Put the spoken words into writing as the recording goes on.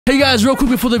Hey guys, real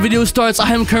quick before the video starts,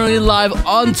 I am currently live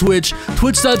on Twitch,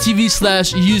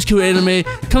 twitch.tv/useqanime.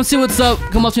 Come see what's up,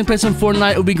 come up to me and play some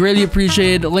Fortnite, it would be greatly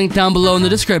appreciated. Link down below in the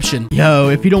description. Yo,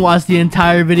 if you don't watch the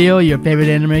entire video, your favorite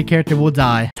anime character will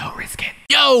die. Don't risk it.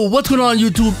 Yo, what's going on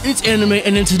YouTube? It's Anime,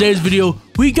 and in today's video,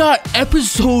 we got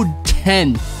episode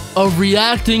 10 of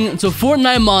reacting to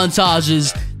Fortnite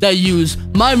montages that use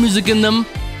my music in them.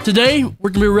 Today,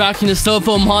 we're gonna be reacting to cell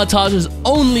phone montages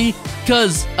only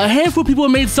because a handful of people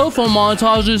made cell phone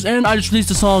montages and I just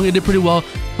released a song. It did pretty well.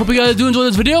 Hope you guys do enjoy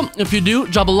this video. If you do,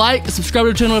 drop a like, subscribe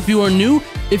to the channel if you are new.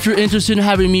 If you're interested in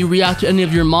having me react to any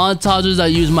of your montages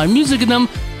that use my music in them,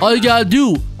 all you gotta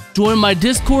do, join my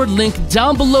Discord, link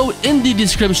down below in the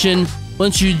description.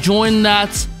 Once you join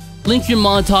that, link your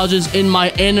montages in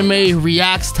my anime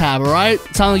reacts tab, alright?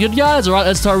 Sound good, guys? Alright,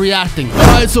 let's start reacting.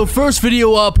 Alright, so first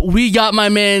video up, we got my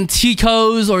man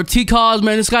T-Cos,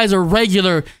 man. This guy's a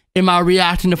regular in my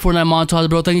reacting to Fortnite montage,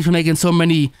 bro. Thank you for making so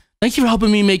many. Thank you for helping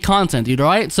me make content, dude,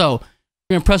 alright? So,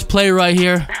 we're gonna press play right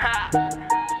here.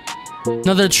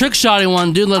 Another trick shotty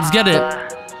one, dude. Let's get it.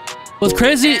 What's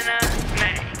crazy?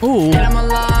 Ooh.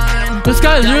 This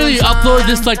guy literally uploaded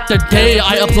this like the day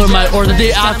I uploaded my, or the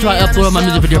day after I uploaded my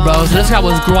music video, bro. So this guy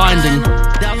was grinding.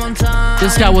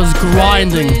 This guy was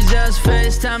grinding.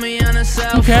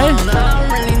 Okay.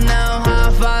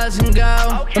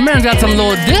 The man got some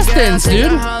little distance,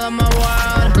 dude.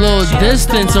 Little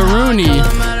distance, a Rooney.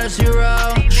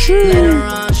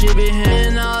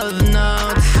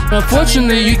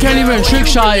 Unfortunately, you can't even trick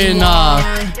shot in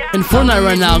Fortnite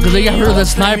right now because they got rid of the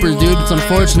snipers, dude. It's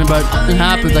unfortunate, but it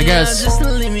happens, I guess.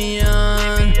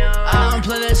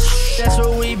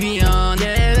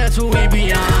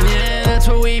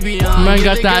 Man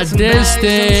got that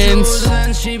distance.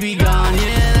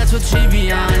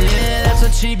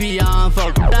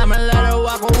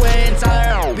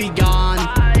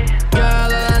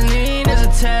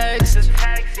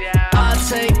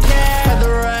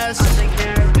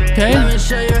 Okay.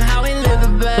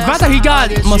 The fact that he got,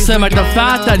 the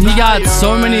fact that he got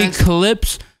so many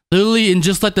clips, literally in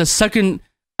just like the second,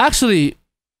 actually,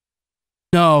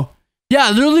 no, yeah,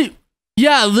 literally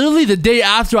the day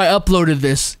after I uploaded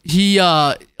this,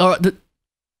 literally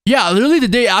the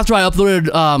day after I uploaded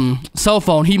cell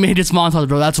phone, he made this montage,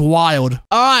 bro. That's wild.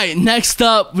 All right, next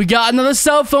up, we got another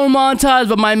cell phone montage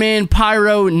by my man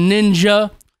Pyro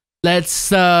Ninja. Let's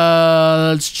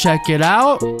check it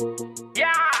out.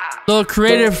 Yeah. Little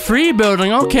creative free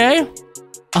building, okay.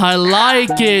 I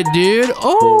like it, dude.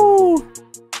 Oh.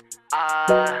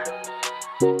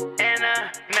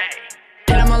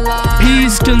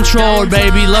 He's controlled,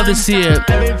 baby. Love to see it.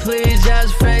 My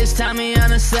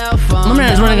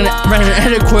man's running an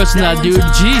edit course in that, dude.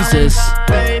 Jesus.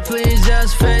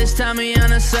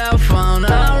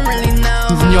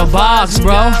 He's in your box,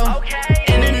 bro.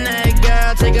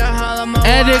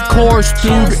 Edit course,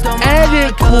 dude.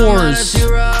 Edit course.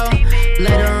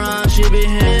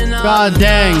 God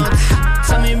dang.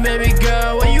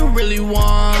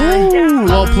 Ooh,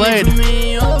 well played.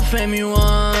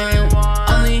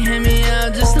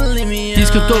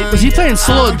 Was he playing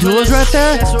solo duos right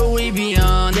there?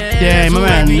 Dang, my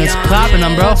man, that's clapping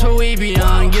him, bro.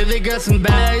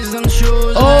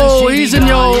 Oh, he's in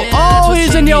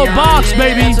your box,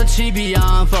 baby.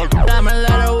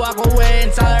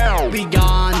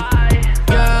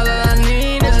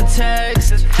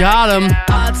 Got him.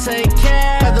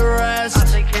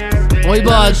 Wait,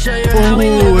 bud.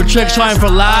 Ooh, a trick shine for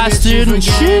last, dude. In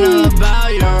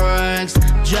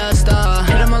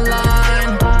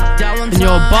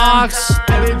your box.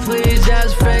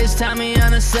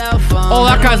 Oh,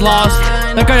 that guy's lost.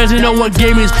 That guy doesn't even know what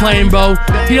game he's playing, bro.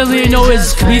 He doesn't even know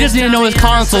his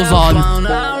console's on.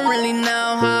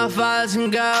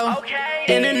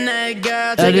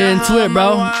 Edit into it,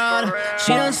 bro.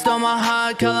 She done stole my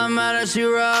heart, call her mad as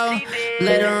hero.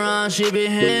 Later on, she be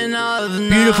hitting all of the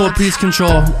beautiful piece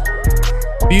control.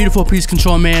 Beautiful piece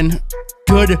control, man.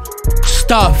 Good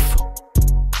stuff.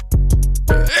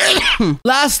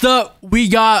 Last up, we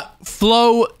got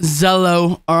Flo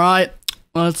Zello. All right,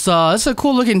 that's a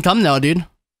cool looking thumbnail, dude.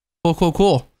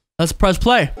 Cool. Let's press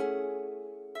play.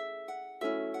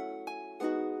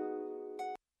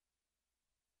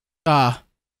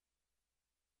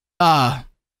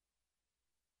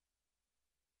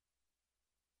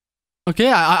 Okay,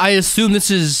 I assume this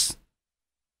is.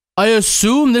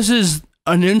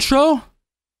 An intro.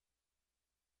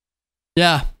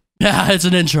 Yeah, it's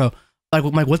an intro. Like,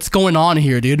 what's going on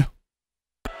here, dude?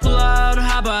 In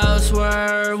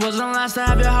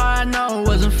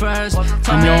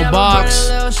your box.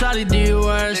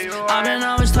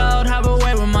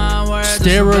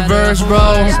 Stay reverse, bro.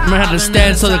 I'm gonna have to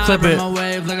stand so to clip it.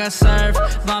 Like I surf,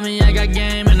 mommy, I got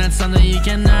game, and that's something you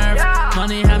can nerf.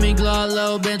 Money had me glow,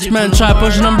 little bitch. This man tried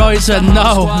pushing him, bro. He said,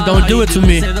 no, don't do it to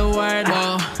me.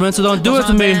 Man said, don't do it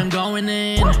to me. I'm going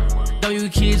in. Though you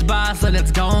keys boss, let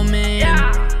it's go, man.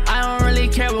 I don't really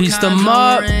care what Pieced him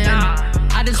up.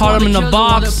 Caught him in the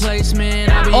box.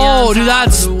 Oh, dude,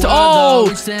 that's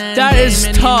that is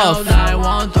tough. I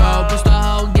won't throw. Push the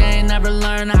whole game, never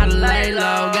learn how to lay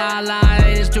low. Got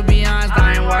lies, to be honest,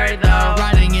 I ain't worried though.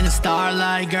 Riding in the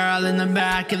starlight, girl in the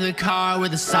back of the car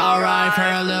with a sour rifle.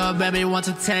 Her little baby wants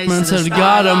a taste. Man said,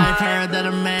 got him. Heard that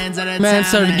a man's at a Man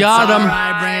said, got him.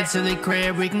 Bring it to the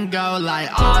crib, we can go like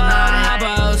all night. How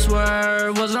about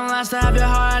swerve? Wasn't last to have your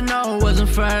heart, I know it wasn't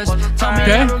first. Tell me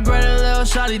I regret a little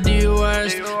shawty, do you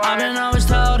worst? I've been always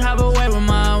told, have a way with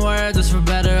my words. It's for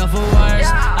better or for worse.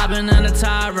 I've been at the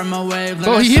top, run my wave. Like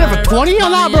bro, he hit it for 20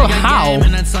 on that, bro? How?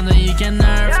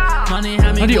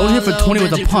 How do you only hit for 20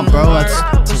 with a pump, bro?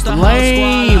 That's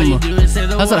lame.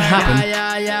 How's that happen?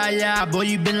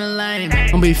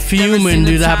 I'm gonna be fuming,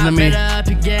 dude. That happened to me.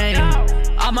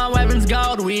 All my weapons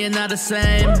gold, we ain't not the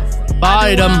same.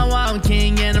 Bite him. I'm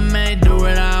king and I may do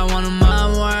what I want in my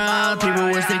world. People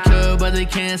wish they could, but they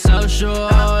can't, so sure.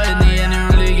 In the end, you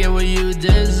really get what you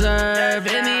deserve.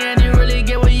 In the end, you really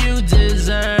get what you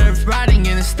deserve. Riding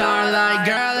in the starlight,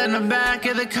 girl in the back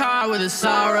of the car with a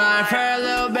saw rifle. Her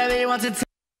little baby wants to.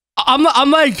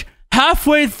 I'm like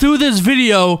halfway through this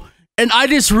video, and I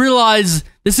just realized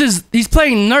he's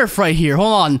playing Nerf right here.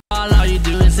 Hold on. All you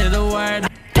do is say the word.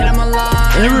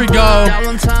 Here we go.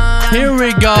 Here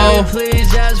we go.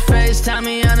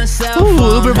 Ooh, a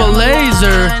little bit of a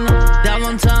laser.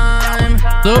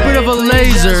 Little bit of a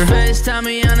laser.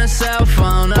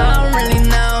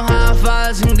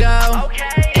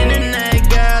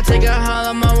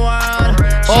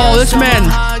 Oh, this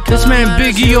man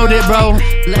Big E'd it, bro.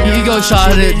 Ego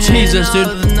shot it. Jesus, dude.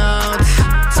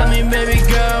 Tell me, baby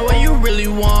girl, what you really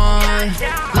want?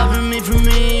 Loving me for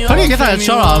me. How do you get that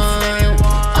shot off?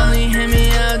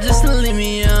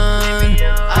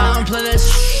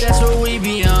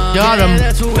 Got him.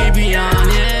 That's what we be on.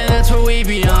 Yeah, that's what we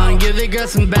be on. Give the girl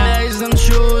some bags, some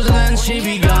shoes, and then she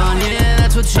be gone. Yeah,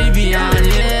 that's what she be on.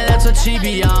 Yeah, that's what she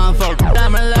be on. Fuck,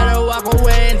 I'ma let her walk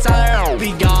away and tell her I'll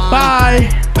be gone. Bye.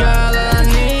 Girl, all I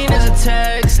need is a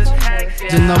text.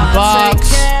 It's in the box.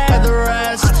 Take care of the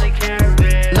rest.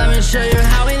 Let me show you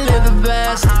how we live the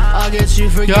best. I'll get you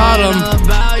forgetting all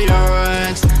about your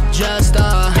ex. Just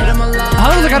hit him a line.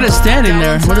 How is the guy just standing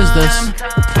there? What is this?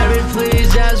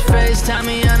 Please just FaceTime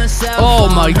me on a cell phone.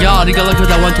 Oh my god, he got lucky with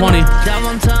that 120. That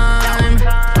one time,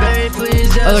 baby,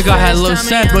 please just other guy had low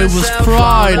set, but he was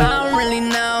fried. I don't really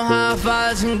know how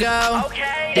far can go.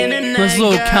 This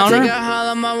little counter.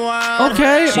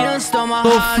 Okay.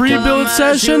 Little free build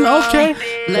session. Okay.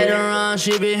 Later on,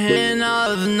 she be hitting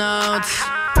all of the notes.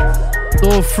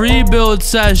 Little free build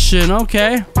session.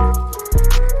 Okay.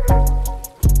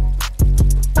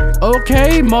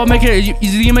 Okay, Mo, make it.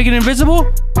 Is he gonna make it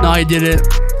invisible? No, he did it.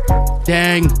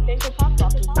 Dang.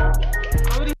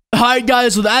 Alright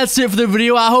guys, so that's it for the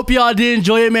video. I hope y'all did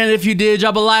enjoy it, man. If you did,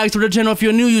 drop a like to the channel. If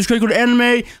you're new, use code anime.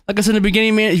 Like I said in the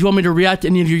beginning, man, if you want me to react to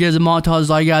any of your guys'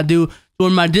 montages, all you gotta do,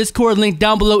 join my Discord, link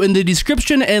down below in the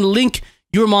description, and link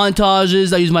your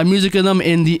montages. I use my music in them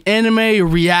in the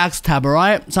anime reacts tab,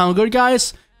 alright? Sound good,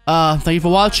 guys? Thank you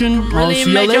for watching. I'll see you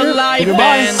later.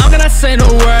 Goodbye. I'm gonna say the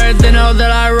word, they know that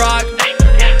I rock.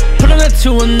 Put on the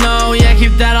 2 and 0, yeah,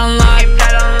 keep that on lock.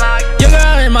 Your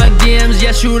girl in my DMs,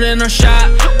 yeah, shooting a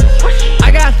shot.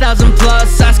 I got 1,000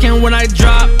 plus, asking when I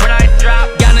drop.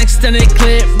 Got an extended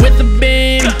clip with the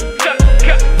beam.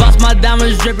 Lost my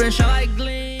diamonds dripping, shot like